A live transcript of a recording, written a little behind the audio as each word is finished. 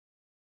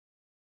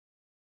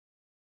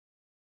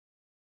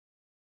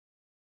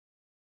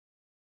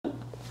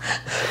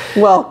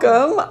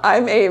Welcome,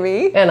 I'm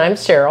Amy. And I'm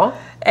Cheryl.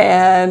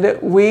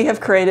 And we have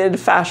created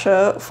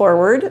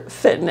Fascia-Forward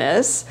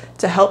Fitness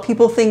to help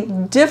people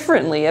think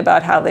differently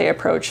about how they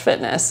approach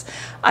fitness.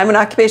 I'm an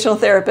occupational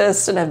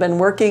therapist and have been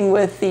working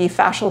with the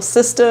fascial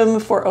system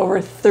for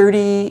over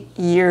 30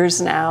 years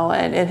now,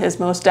 and it has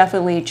most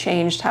definitely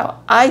changed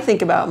how I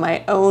think about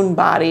my own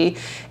body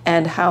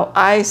and how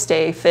I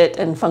stay fit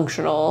and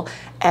functional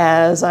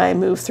as I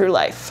move through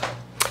life.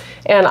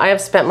 And I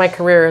have spent my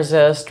career as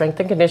a strength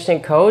and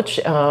conditioning coach.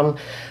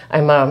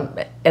 I'm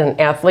an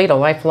athlete, a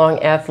lifelong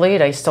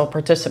athlete. I still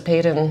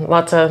participate in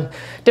lots of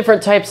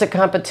different types of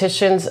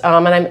competitions,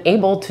 and I'm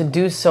able to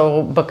do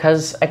so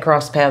because I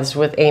crossed paths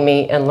with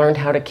Amy and learned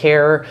how to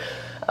care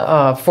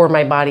for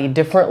my body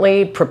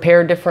differently,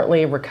 prepare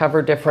differently,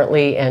 recover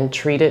differently, and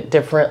treat it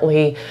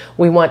differently.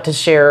 We want to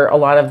share a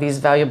lot of these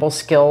valuable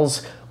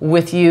skills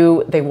with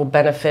you. They will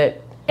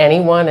benefit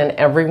anyone and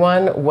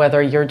everyone,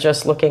 whether you're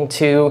just looking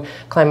to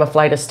climb a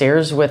flight of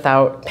stairs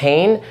without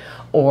pain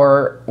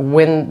or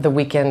win the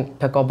weekend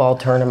pickleball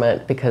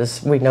tournament,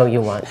 because we know you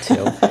want to.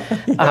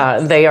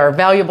 Yes. They are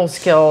valuable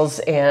skills,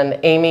 and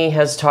Amy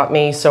has taught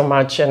me so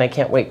much, and I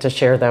can't wait to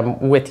share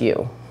them with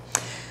you.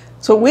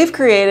 So what we've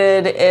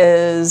created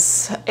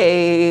is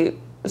a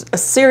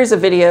series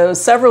of videos,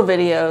 several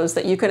videos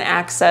that you can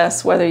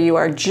access whether you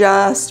are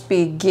just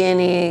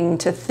beginning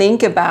to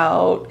think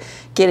about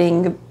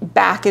getting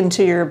back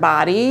into your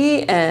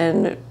body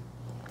and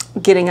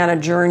getting on a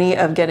journey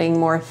of getting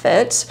more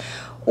fit.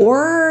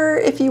 Or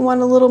if you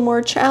want a little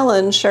more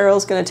challenge,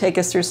 Cheryl's going to take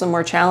us through some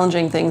more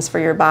challenging things for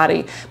your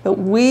body. But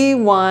we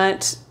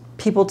want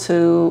people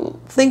to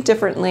think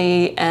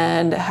differently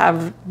and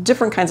have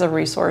different kinds of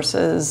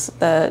resources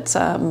that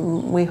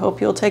we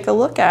hope you'll take a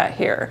look at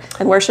here.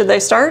 And where should they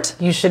start?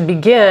 You should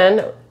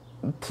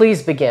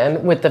please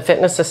begin with the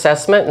fitness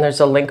assessment, and there's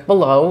a link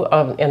below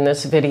in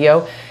this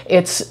video.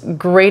 It's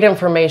great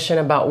information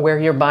about where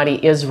your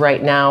body is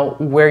right now,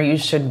 where you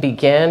should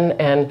begin,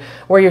 and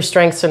where your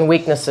strengths and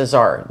weaknesses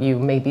are. You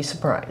may be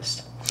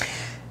surprised.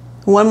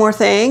 One more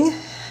thing.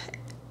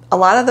 A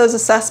lot of those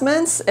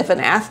assessments, if an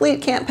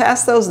athlete can't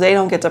pass those, they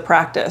don't get to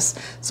practice.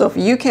 So if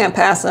you can't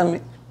pass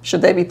them,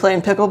 should they be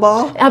playing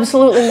pickleball?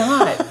 Absolutely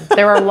not.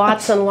 There are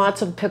lots and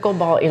lots of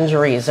pickleball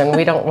injuries, and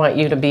we don't want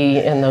you to be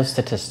in those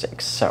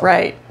statistics. So.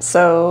 Right.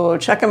 So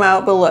check them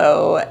out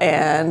below,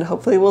 and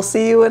hopefully we'll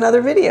see you in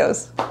other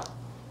videos.